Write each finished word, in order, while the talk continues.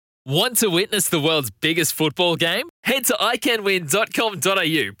Want to witness the world's biggest football game? Head to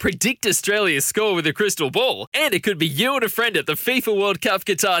iCanWin.com.au, predict Australia's score with a crystal ball, and it could be you and a friend at the FIFA World Cup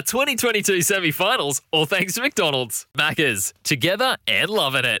Qatar 2022 semi-finals, all thanks to McDonald's. Maccas, together and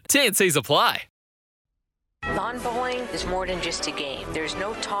loving it. TNCs apply. Lawn bowling is more than just a game. There's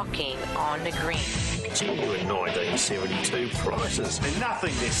no talking on the green. Genuine 1972 prices. And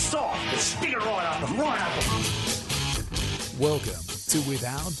nothing this soft. Just stick it right up them, right up them. Welcome to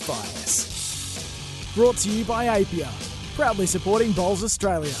Without Bias. Brought to you by Apia, proudly supporting Bowls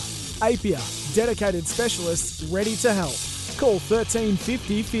Australia. Apia, dedicated specialists ready to help. Call 13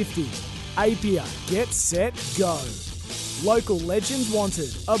 50 50. Apia, get set, go. Local legends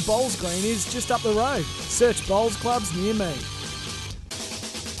wanted. A Bowls Green is just up the road. Search Bowls clubs near me.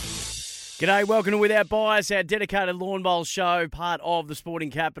 G'day, welcome to Without Bias, our dedicated lawn bowl show, part of the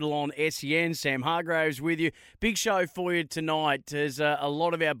Sporting Capital on SEN. Sam Hargraves with you. Big show for you tonight as a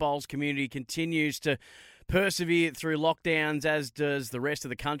lot of our bowls community continues to persevere through lockdowns, as does the rest of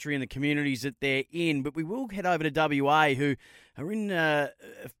the country and the communities that they're in. But we will head over to WA, who are in a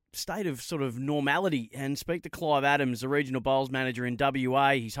state of sort of normality, and speak to Clive Adams, the regional bowls manager in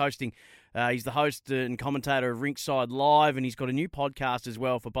WA. He's hosting. He's the host and commentator of Rinkside Live, and he's got a new podcast as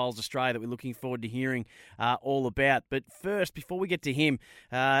well for Bowls Australia that we're looking forward to hearing all about. But first, before we get to him,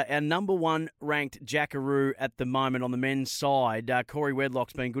 our number one ranked Jackaroo at the moment on the men's side, Corey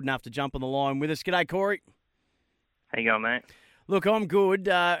Wedlock's been good enough to jump on the line with us. G'day, Corey. How you going, mate? Look, I'm good.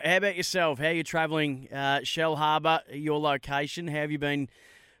 How about yourself? How are you travelling? Shell Harbour, your location. How have you been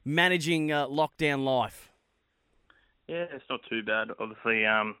managing lockdown life? Yeah, it's not too bad. Obviously,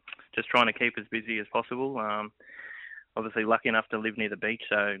 just trying to keep as busy as possible. Obviously, lucky enough to live near the beach,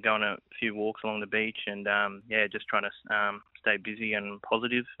 so going a few walks along the beach and, just trying to stay busy and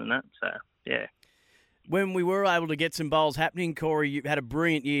positive and that. So, yeah. When we were able to get some bowls happening, Corey, you had a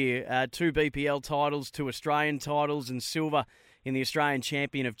brilliant year. 2 BPL titles, 2 Australian titles, and silver in the Australian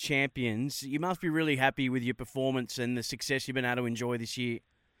Champion of Champions. You must be really happy with your performance and the success you've been able to enjoy this year.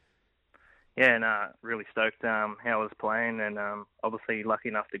 Yeah, really stoked how I was playing, and obviously lucky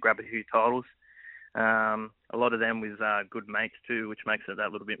enough to grab a few titles. A lot of them with good mates too, which makes it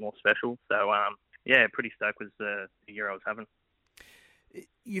that little bit more special. So, pretty stoked with the year I was having.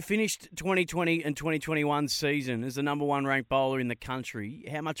 You finished 2020 and 2021 season as the number one ranked bowler in the country.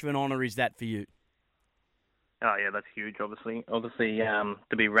 How much of an honour is that for you? Oh, yeah, that's huge, obviously. Obviously,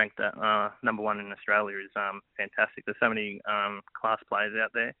 to be ranked at number one in Australia is fantastic. There's so many class players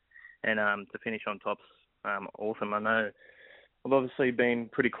out there. And to finish on top's awesome. I know I've obviously been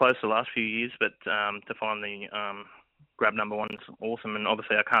pretty close the last few years, but to finally grab number one is awesome. And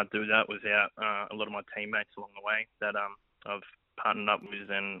obviously I can't do that without a lot of my teammates along the way that I've partnered up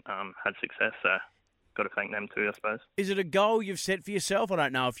with and had success. So got to thank them too, I suppose. Is it a goal you've set for yourself? I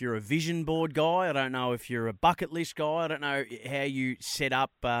don't know if you're a vision board guy. I don't know if you're a bucket list guy. I don't know how you set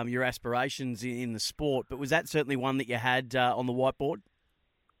up your aspirations in the sport, but was that certainly one that you had on the whiteboard?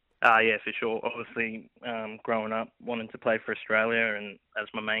 Yeah, for sure. Obviously, growing up, wanting to play for Australia and as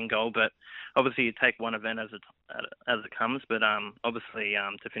my main goal. But obviously, you take one event as it comes. But obviously,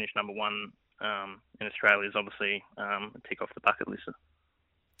 to finish number one in Australia is obviously a tick off the bucket list.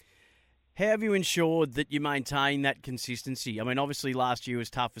 How have you ensured that you maintain that consistency? I mean, obviously, last year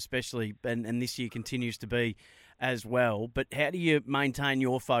was tough, especially, and this year continues to be as well. But how do you maintain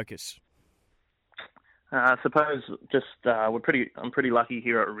your focus? I suppose just I'm pretty lucky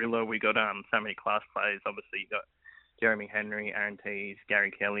here at Rilla. We got so many class players. Obviously, you got Jeremy Henry, Aaron Tees,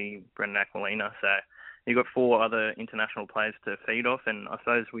 Gary Kelly, Brendan Aquilina. So you got 4 other international players to feed off, and I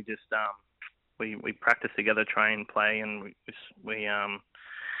suppose we just we practice together, train, play, and we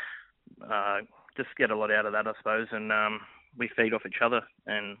just get a lot out of that, I suppose, and we feed off each other.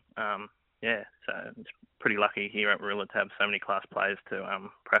 And so it's pretty lucky here at Rilla to have so many class players to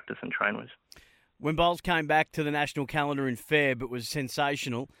practice and train with. When Bowls came back to the national calendar in Feb, it was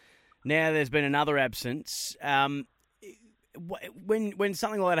sensational. Now there's been another absence. When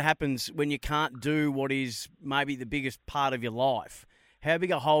something like that happens, when you can't do what is maybe the biggest part of your life, how big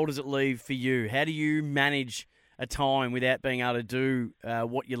a hole does it leave for you? How do you manage a time without being able to do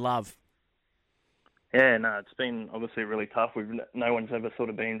what you love? Yeah, no, it's been obviously really tough. No one's ever sort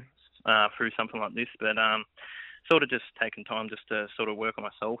of been through something like this, but sort of just taking time just to sort of work on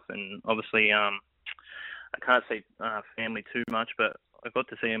myself, and obviously I can't see family too much, but I got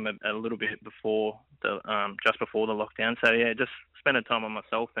to see him a little bit before just before the lockdown. So yeah, just spending time on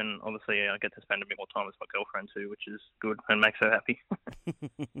myself, and obviously I get to spend a bit more time with my girlfriend too, which is good and makes her happy.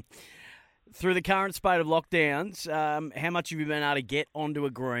 Through the current spate of lockdowns, how much have you been able to get onto a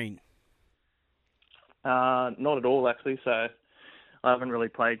green? Not at all, actually. So I haven't really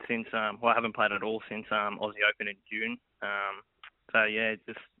played since. I haven't played at all since Aussie Open in June. So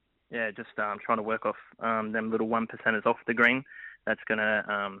just trying to work off them little 1%ers off the green. That's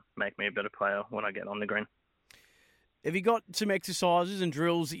gonna make me a better player when I get on the green. Have you got some exercises and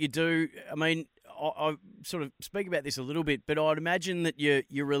drills that you do? I mean, I sort of speak about this a little bit, but I'd imagine that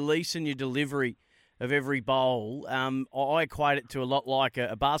your release and your delivery of every bowl, I equate it to a lot like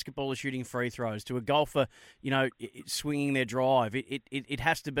a basketballer shooting free throws, to a golfer, swinging their drive. It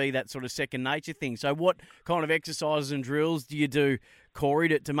has to be that sort of second nature thing. So what kind of exercises and drills do you do,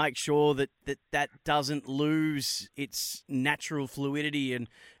 Corey, to make sure that doesn't lose its natural fluidity and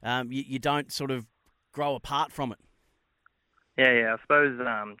you don't sort of grow apart from it? Yeah. I suppose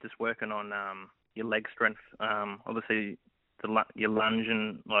just working on your leg strength. Obviously, your lunge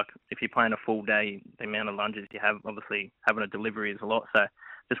and if you're playing a full day, the amount of lunges you have, obviously having a delivery is a lot. So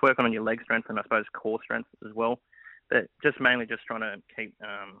just working on your leg strength and I suppose core strength as well. But just mainly just trying to keep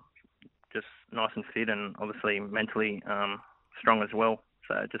just nice and fit and obviously mentally strong as well.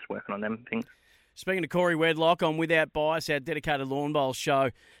 So just working on them things. Speaking to Corey Wedlock on Without Bias, our dedicated lawn bowl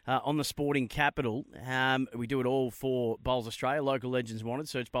show on the Sporting Capital. We do it all for Bowls Australia, local legends wanted.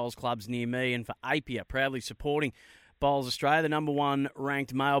 Search bowls clubs near me, and for Apia, proudly supporting Bowls Australia, the number one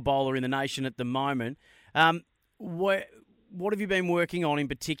ranked male bowler in the nation at the moment. What have you been working on in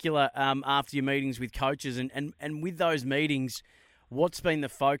particular after your meetings with coaches? And with those meetings, what's been the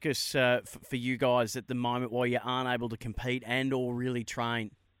focus for you guys at the moment while you aren't able to compete and or really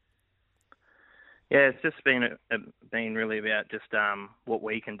train? Yeah, it's just been really about just what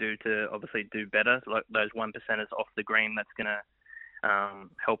we can do to obviously do better. Like those 1%ers off the green, that's going to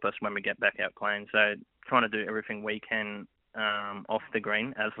help us when we get back out playing. So trying to do everything we can off the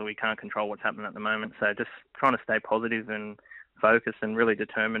green, as we can't control what's happening at the moment. So just trying to stay positive and focused and really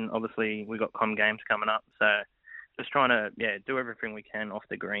determined. Obviously, we've got Com Games coming up, so just trying to do everything we can off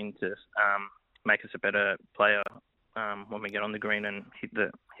the green to make us a better player when we get on the green and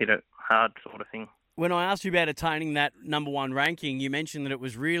hit it hard sort of thing. When I asked you about attaining that number one ranking, you mentioned that it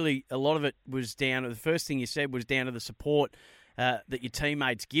was really, a lot of it was down to, the first thing you said was down to the support that your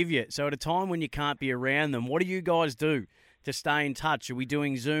teammates give you. So at a time when you can't be around them, what do you guys do to stay in touch? Are we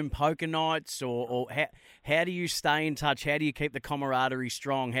doing Zoom poker nights or how do you stay in touch? How do you keep the camaraderie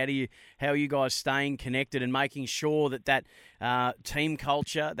strong? How are you guys staying connected and making sure that team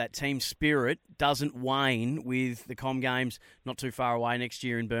culture, that team spirit doesn't wane with the Com Games not too far away next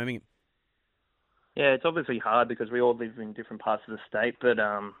year in Birmingham? Yeah, it's obviously hard because we all live in different parts of the state, but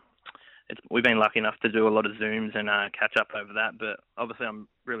we've been lucky enough to do a lot of Zooms and catch up over that. But obviously I'm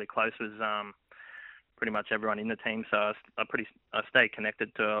really close with pretty much everyone in the team, so I stay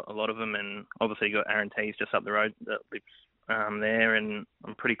connected to a lot of them. And obviously you got Aaron Tees just up the road that lives there, and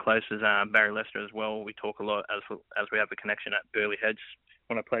I'm pretty close with Barry Lester as well. We talk a lot as we have a connection at Burleigh Hedge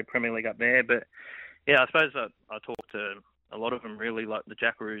when I played Premier League up there. But yeah, I suppose I talk to a lot of them really. Like the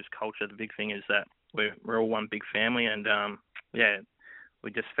Jackaroos culture, the big thing is that we're all one big family, and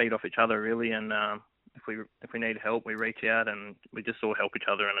we just feed off each other really. And if we need help, we reach out and we just all help each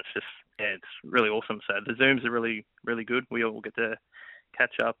other, and it's really awesome. So the Zooms are really, really good. We all get to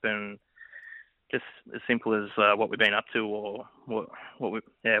catch up, and just as simple as what we've been up to or what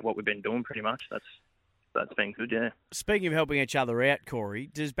we've been doing pretty much. That's been good, yeah. Speaking of helping each other out, Corey,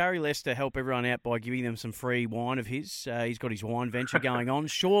 does Barry Lester help everyone out by giving them some free wine of his? He's got his wine venture going on.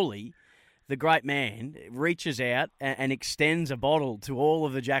 Surely the great man reaches out and extends a bottle to all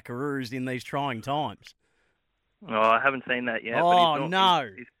of the Jackaroos in these trying times. Oh, I haven't seen that yet. Oh, but no.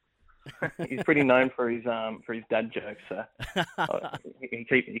 He's pretty known for his dad jokes. So he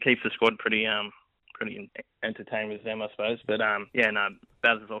keeps the squad pretty entertained with them, I suppose. But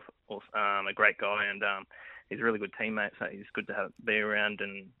Baz is a great guy, and he's a really good teammate. So he's good to be around,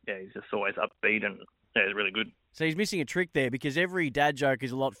 and he's just always upbeat, and he's really good. So he's missing a trick there, because every dad joke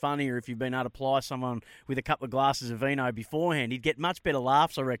is a lot funnier if you've been able to ply someone with a couple of glasses of vino beforehand. He'd get much better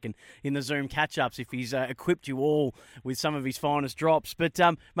laughs, I reckon, in the Zoom catch-ups if he's equipped you all with some of his finest drops. But,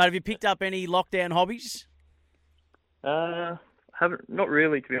 mate, have you picked up any lockdown hobbies? Not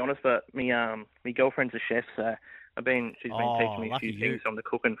really, to be honest, but my girlfriend's a chef, so she's been teaching me a few things on the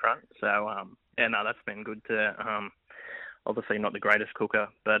cooking front. So, that's been good to, obviously not the greatest cooker,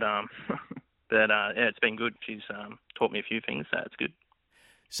 but it's been good. She's taught me a few things, so it's good.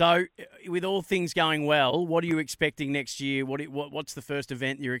 So, with all things going well, what are you expecting next year? What's the first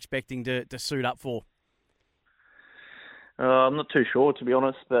event you're expecting to suit up for? I'm not too sure, to be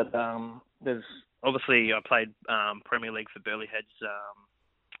honest, but there's obviously I played Premier League for Burleigh Hedge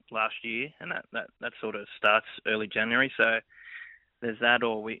last year, and that sort of starts early January. So there's that,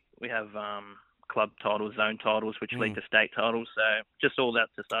 or we have club titles, zone titles, which lead to state titles. So just all that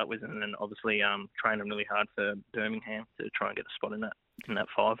to start with, and then obviously training really hard for Birmingham to try and get a spot in that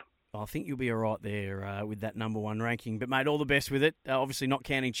 5. I think you'll be all right there with that number 1 ranking. But, mate, all the best with it. Obviously not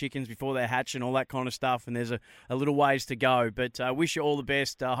counting chickens before they hatch and all that kind of stuff, and there's a little ways to go. But wish you all the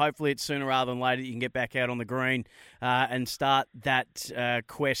best. Hopefully it's sooner rather than later you can get back out on the green and start that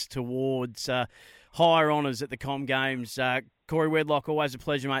quest towards higher honours at the Com Games. Corey Wedlock, always a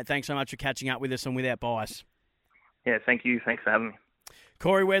pleasure, mate. Thanks so much for catching up with us on Without Bias. Yeah, thank you. Thanks for having me.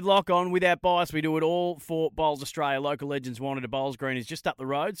 Corey Wedlock on Without Bias. We do it all for Bowls Australia. Local Legends Wanted. Bowls Green is just up the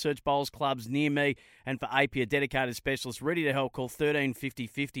road. Search Bowls clubs near me. And for APIA, dedicated specialists ready to help, call 13 50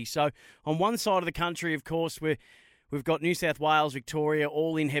 50. So on one side of the country, of course, we've got New South Wales, Victoria,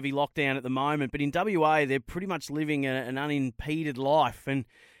 all in heavy lockdown at the moment. But in WA, they're pretty much living an unimpeded life. And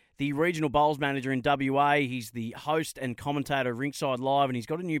the regional bowls manager in WA, he's the host and commentator of Ringside Live, and he's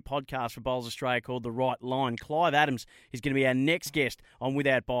got a new podcast for Bowls Australia called The Right Line. Clive Adams is going to be our next guest on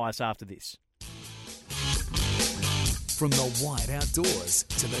Without Bias after this. From the wide outdoors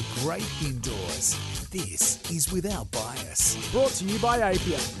to the great indoors, this is Without Bias. Brought to you by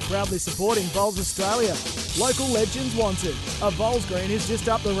Apia, proudly supporting Bowls Australia. Local Legends Wanted. A Bowls Green is just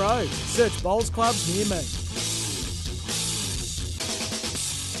up the road. Search bowls clubs near me.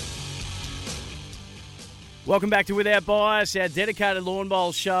 Welcome back to Without Bias, our dedicated lawn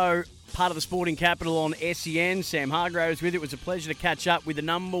bowl show, part of the Sporting Capital on SEN. Sam Hargraves with it. It was a pleasure to catch up with the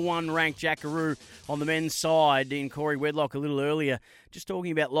number 1 ranked Jackaroo on the men's side in Corey Wedlock a little earlier, just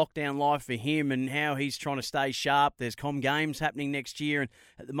talking about lockdown life for him and how he's trying to stay sharp. There's Com Games happening next year, and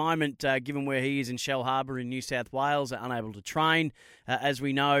at the moment, given where he is in Shell Harbour in New South Wales, are unable to train, as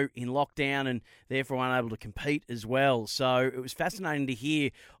we know, in lockdown, and therefore unable to compete as well. So it was fascinating to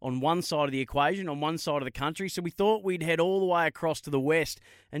hear on one side of the equation, on one side of the country. So we thought we'd head all the way across to the west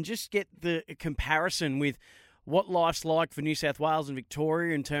and just get the comparison with what life's like for New South Wales and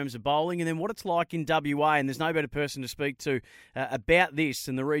Victoria in terms of bowling, and then what it's like in WA. And there's no better person to speak to about this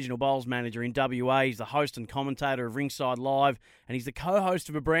than the regional bowls manager in WA. He's the host and commentator of Ringside Live, and he's the co-host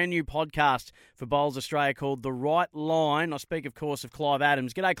of a brand new podcast for Bowls Australia called The Right Line. I speak, of course, of Clive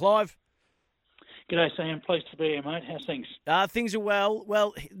Adams. G'day, Clive. G'day, Sam. Pleased to be here, mate. How's things? Things are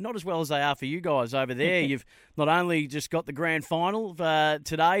well, not as well as they are for you guys over there. You've not only just got the grand final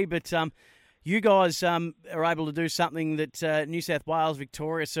today, but you guys are able to do something that New South Wales,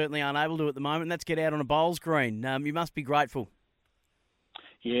 Victoria certainly aren't able to at the moment, and that's get out on a bowls green. You must be grateful.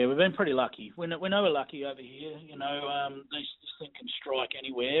 Yeah, we've been pretty lucky. We know we're lucky over here. This thing can strike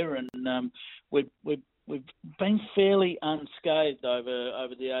anywhere, and we've been fairly unscathed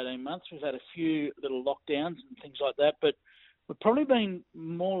over the 18 months. We've had a few little lockdowns and things like that, but we've probably been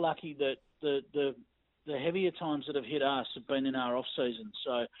more lucky that the heavier times that have hit us have been in our off season.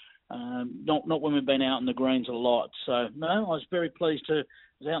 So. Not when we've been out in the greens a lot. So, no, I was very pleased to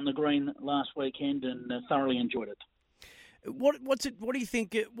was out in the green last weekend and thoroughly enjoyed it. What do you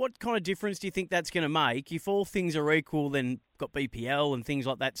think? What kind of difference do you think that's going to make if all things are equal? Then got BPL and things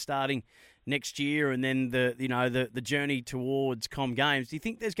like that starting next year, and then the journey towards Com Games. Do you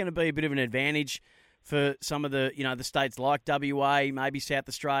think there's going to be a bit of an advantage for some of the the states like WA, maybe South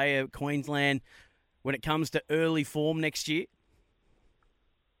Australia, Queensland, when it comes to early form next year?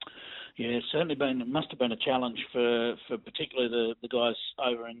 Yeah, it's certainly must have been a challenge for particularly the guys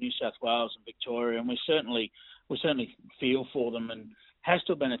over in New South Wales and Victoria, and we certainly feel for them, and has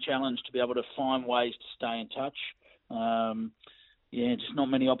to have been a challenge to be able to find ways to stay in touch. Just not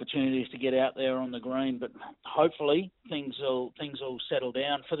many opportunities to get out there on the green, but hopefully things will settle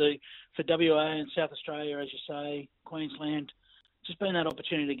down for WA and South Australia, as you say, Queensland. Just been that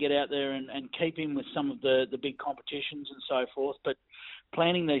opportunity to get out there and keep in with some of the big competitions and so forth, but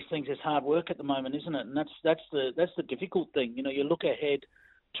planning these things is hard work at the moment, isn't it? And that's the difficult thing. You look ahead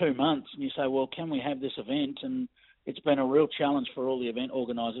 2 months and you say, well, can we have this event? And it's been a real challenge for all the event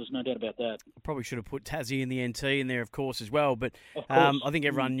organisers, no doubt about that. I probably should have put Tassie and the NT in there, of course, as well. But I think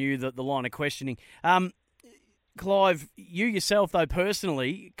everyone knew the line of questioning. Clive, you yourself, though,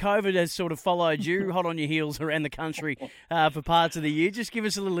 personally, COVID has sort of followed you hot on your heels around the country for parts of the year. Just give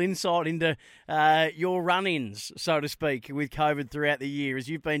us a little insight into your run-ins, so to speak, with COVID throughout the year as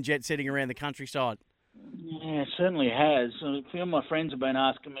you've been jet-setting around the countryside. Yeah, it certainly has. A few of my friends have been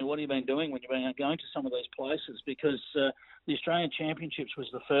asking me, what have you been doing when you've been going to some of these places? Because the Australian Championships was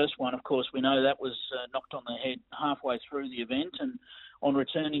the first one. Of course, we know that was knocked on the head halfway through the event, and on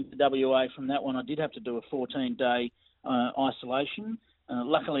returning to WA from that one, I did have to do a 14-day isolation.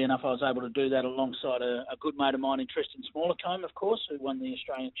 Luckily enough, I was able to do that alongside a good mate of mine in Tristan Smallacombe, of course, who won the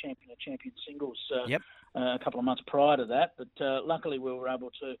Australian Champion of Champions singles a couple of months prior to that. But luckily, we were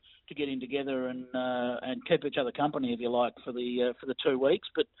able to get in together and keep each other company, if you like, for the 2 weeks.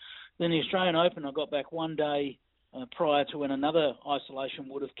 But then the Australian Open, I got back one day prior to when another isolation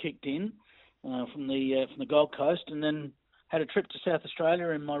would have kicked in from the Gold Coast, and then had a trip to South Australia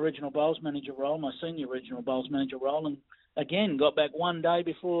in my regional bowls manager role, my senior regional bowls manager role, and again got back one day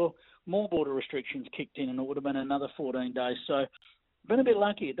before more border restrictions kicked in, and it would have been another 14 days. So been a bit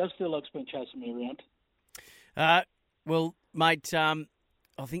lucky. It does feel like it's been chasing me around. Well, mate, I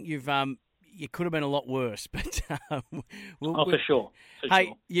think you could have been a lot worse, but for sure.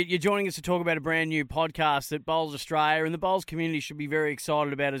 Hey, you're joining us to talk about a brand new podcast that Bowls Australia and the Bowls community should be very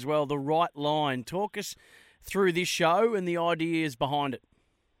excited about as well. The Right Line. Talk us through this show and the ideas behind it.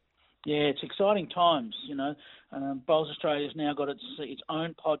 Yeah, it's exciting times. Bowls Australia's now got its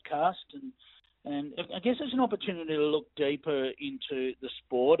own podcast, and I guess it's an opportunity to look deeper into the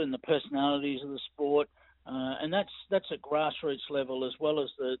sport and the personalities of the sport, and that's at grassroots level as well as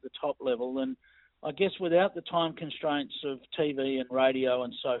the top level. And I guess without the time constraints of TV and radio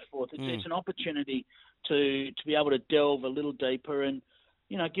and so forth, it's an opportunity to be able to delve a little deeper and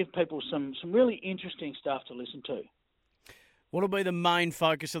give people some really interesting stuff to listen to. What will be the main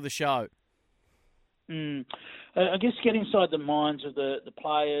focus of the show? I guess get inside the minds of the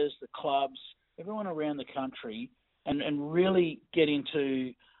players, the clubs, everyone around the country, and really get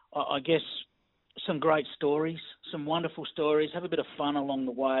into, I guess, some great stories, some wonderful stories, have a bit of fun along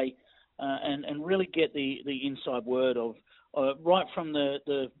the way, and really get the inside word of right from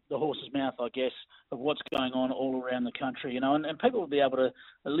the horse's mouth, I guess, of what's going on all around the country, and people will be able to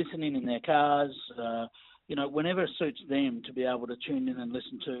listen in their cars, whenever it suits them, to be able to tune in and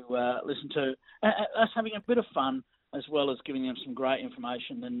listen to us having a bit of fun, as well as giving them some great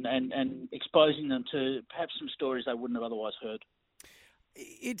information and exposing them to perhaps some stories they wouldn't have otherwise heard.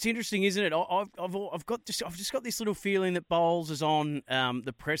 It's interesting, isn't it? I've just got this little feeling that Bowls is on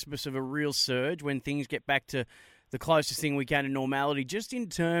the precipice of a real surge when things get back to the closest thing we can to normality, just in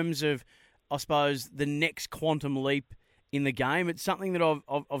terms of, I suppose, the next quantum leap in the game. It's something that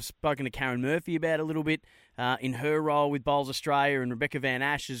I've spoken to Karen Murphy about a little bit in her role with Bowls Australia, and Rebecca Van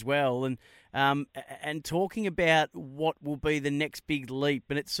Ash as well, and talking about what will be the next big leap.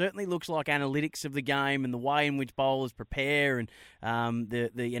 And it certainly looks like analytics of the game and the way in which bowlers prepare, and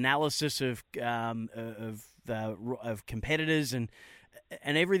the analysis of competitors and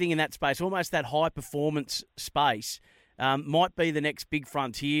everything in that space, almost that high performance space. Might be the next big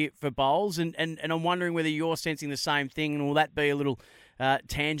frontier for Bowls, and I'm wondering whether you're sensing the same thing, and will that be a little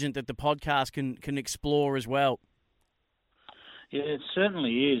tangent that the podcast can explore as well? Yeah, it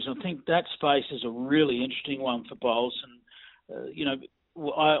certainly is. I think that space is a really interesting one for Bowls, and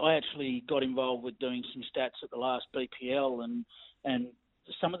I actually got involved with doing some stats at the last BPL, and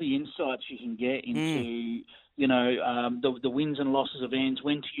some of the insights you can get into. The wins and losses of ends,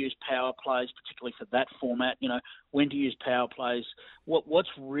 when to use power plays, particularly for that format, when to use power plays, what's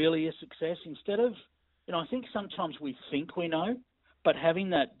really a success, instead of, I think sometimes we think we know, but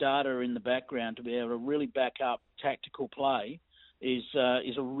having that data in the background to be able to really back up tactical play is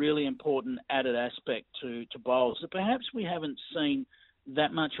a really important added aspect to bowls that perhaps we haven't seen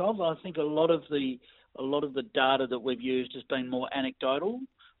that much of. I think a lot of the data that we've used has been more anecdotal,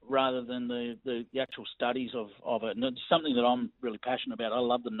 rather than the actual studies of it. And it's something that I'm really passionate about. I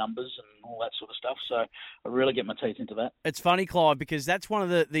love the numbers and all that sort of stuff, so I really get my teeth into that. It's funny, Clive, because that's one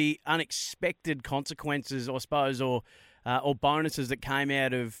of the unexpected consequences, I suppose, or bonuses that came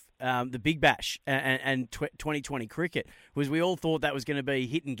out of the Big Bash and 2020 cricket, was we all thought that was going to be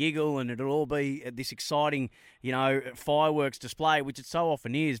hit and giggle and it'll all be this exciting, fireworks display, which it so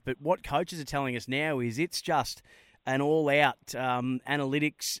often is. But what coaches are telling us now is it's just an all-out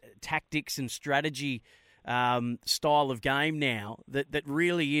analytics, tactics, and strategy style of game now that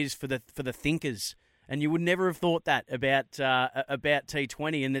really is for the thinkers. And you would never have thought that about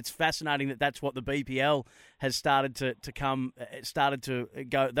T20. And it's fascinating that that's what the BPL has started to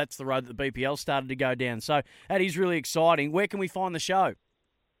go. That's the road that the BPL started to go down. So that is really exciting. Where can we find the show?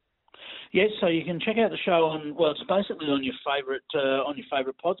 Yes, so you can check out the show on, it's basically on your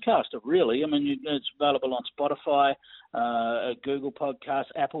favourite podcaster, really. I mean, it's available on Spotify, Google Podcasts,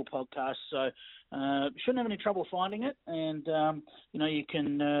 Apple Podcasts. So shouldn't have any trouble finding it. And you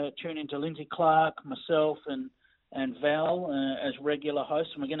can tune into Lindsay Clark, myself, and Val as regular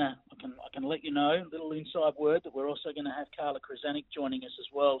hosts. And I can let you know, a little inside word, that we're also going to have Carla Krasanik joining us as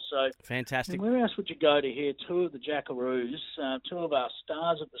well. So fantastic. Where else would you go to hear two of the Jackaroos, two of our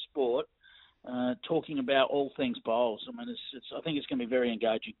stars of the sport, talking about all things bowls. I mean, I think it's going to be very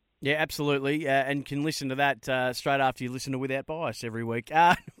engaging. Yeah, absolutely, and can listen to that straight after you listen to Without Bias every week.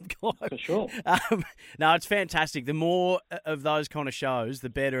 For sure. No, it's fantastic. The more of those kind of shows, the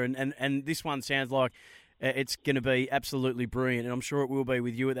better, and this one sounds like it's going to be absolutely brilliant, and I'm sure it will be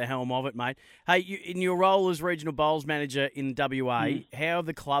with you at the helm of it, mate. Hey, in your role as Regional Bowls Manager in WA, how have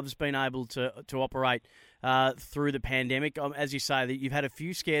the clubs been able to operate through the pandemic? As you say, that you've had a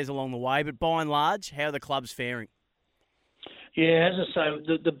few scares along the way, but by and large, how are the clubs faring? Yeah, as I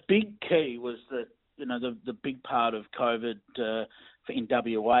say, the big key was that, the big part of COVID in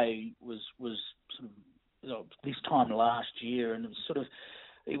WA was sort of this time last year, and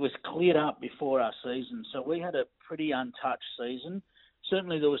it was cleared up before our season. So we had a pretty untouched season.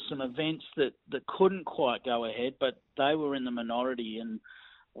 Certainly there were some events that couldn't quite go ahead, but they were in the minority. And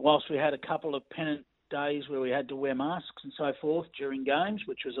whilst we had a couple of pennant days where we had to wear masks and so forth during games,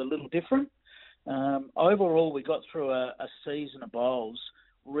 which was a little different, overall, we got through a season of bowls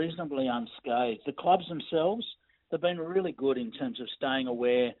reasonably unscathed. The clubs themselves, they've been really good in terms of staying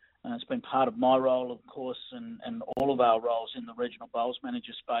aware. It's been part of my role, of course, and all of our roles in the regional bowls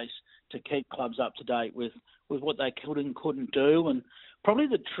manager space to keep clubs up to date with what they could and couldn't do. And probably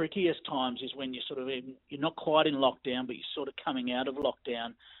the trickiest times is when you're not quite in lockdown, but you're sort of coming out of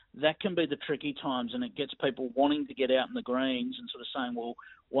lockdown. That can be the tricky times, and it gets people wanting to get out in the greens and sort of saying, well,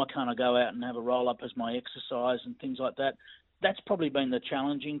 why can't I go out and have a roll-up as my exercise and things like that. That's probably been the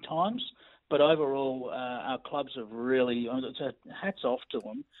challenging times. But overall, our clubs have really, hats off to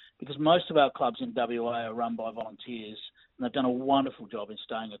them, because most of our clubs in WA are run by volunteers, and they've done a wonderful job in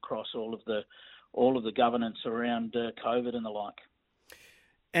staying across all of the governance around COVID and the like.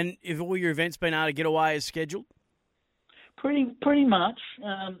 And have all your events been able to get away as scheduled? Pretty much.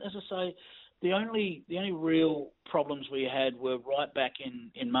 As I say, the only real problems we had were right back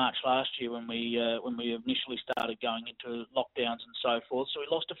in March last year when we initially started going into lockdowns and so forth. So we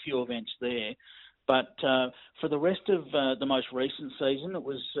lost a few events there, but for the rest of the most recent season, it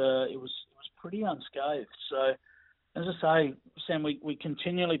was pretty unscathed. So, as I say, Sam, we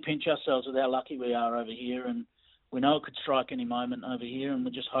continually pinch ourselves with how lucky we are over here, and we know it could strike any moment over here, and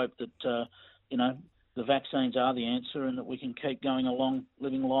we just hope that the vaccines are the answer and that we can keep going along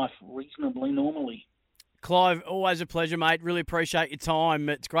living life reasonably normally. Clive, always a pleasure, mate. Really appreciate your time.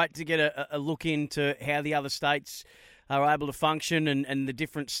 It's great to get a look into how the other states are able to function and the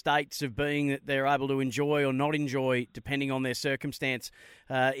different states of being that they're able to enjoy or not enjoy depending on their circumstance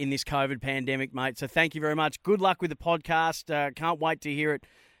in this COVID pandemic, mate. So thank you very much. Good luck with the podcast. Can't wait to hear it.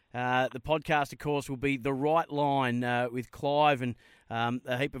 The podcast, of course, will be The Right Line with Clive and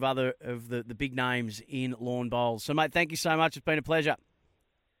a heap of other of the big names in lawn bowls. So, mate, thank you so much. It's been a pleasure.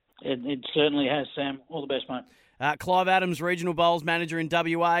 It certainly has, Sam. All the best, mate. Clive Adams, Regional Bowls Manager in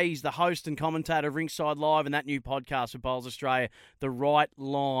WA. He's the host and commentator of Ringside Live and that new podcast for Bowls Australia, The Right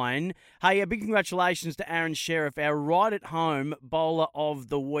Line. Hey, a big congratulations to Aaron Sheriff, our Right at Home Bowler of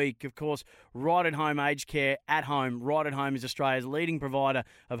the Week. Of course, Right at Home Aged Care at Home. Right at Home is Australia's leading provider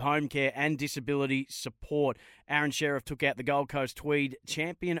of home care and disability support. Aaron Sheriff took out the Gold Coast Tweed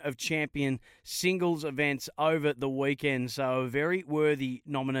Champion of Champion singles events over the weekend. So a very worthy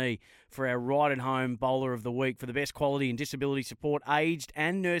nominee for our Right at Home Bowler of the Week for the best quality and disability support, aged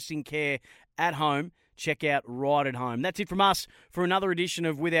and nursing care at home. Check out Right at Home. That's it from us for another edition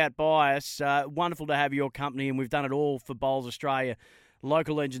of Without Bias. Wonderful to have your company, and we've done it all for Bowls Australia.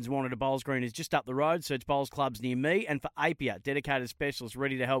 Local Legends wanted a Bowls Green is just up the road. Search bowls clubs near me. And for Apia, dedicated specialists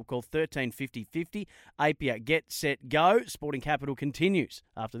ready to help, call 13 50 50. Apia, get, set, go. Sporting Capital continues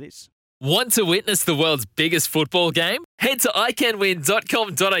after this. Want to witness the world's biggest football game? Head to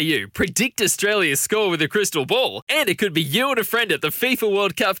iCanWin.com.au, predict Australia's score with a crystal ball, and it could be you and a friend at the FIFA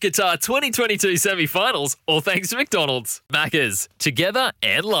World Cup Qatar 2022 semi-finals, all thanks to McDonald's. Maccas, together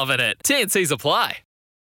and loving it. TNCs apply.